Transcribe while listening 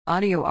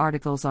Audio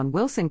articles on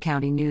Wilson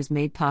County News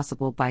made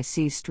possible by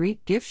C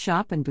Street Gift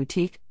Shop and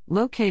Boutique,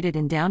 located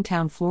in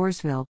downtown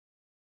Floresville.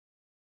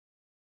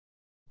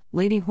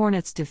 Lady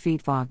Hornets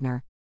defeat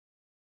Wagner.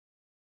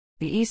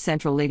 The East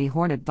Central Lady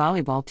Hornet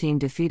volleyball team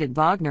defeated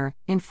Wagner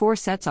in 4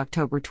 sets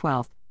October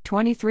 12,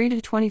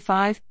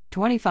 23-25,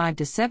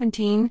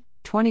 25-17,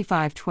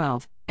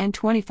 25-12, and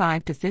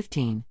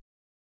 25-15.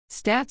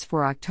 Stats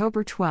for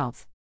October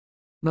 12.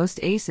 Most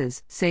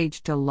aces,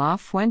 Sage de la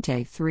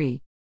Fuente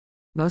 3.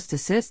 Most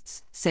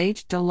assists,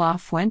 Sage de la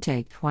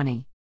Fuente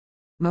 20.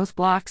 Most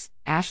blocks,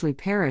 Ashley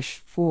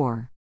Parrish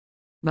 4.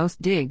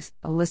 Most digs,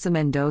 Alyssa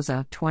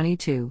Mendoza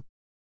 22.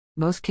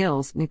 Most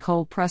kills,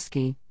 Nicole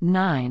Prusky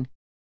 9.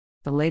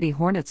 The Lady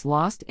Hornets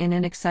lost in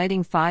an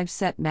exciting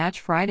 5-set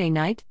match Friday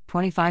night,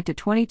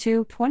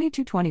 25-22,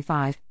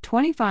 22-25,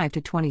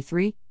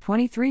 25-23,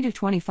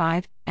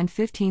 23-25, and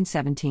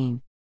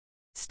 15-17.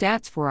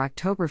 Stats for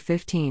October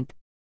 15.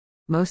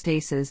 Most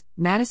aces,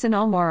 Madison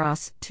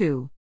Almaraz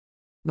 2.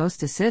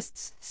 Most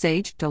assists,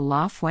 Sage de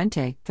la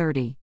Fuente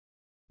 30.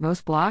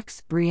 Most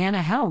blocks,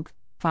 Brianna Haug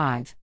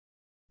 5.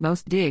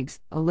 Most digs,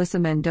 Alyssa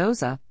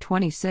Mendoza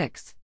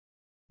 26.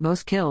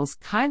 Most kills,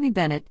 Kylie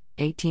Bennett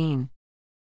 18.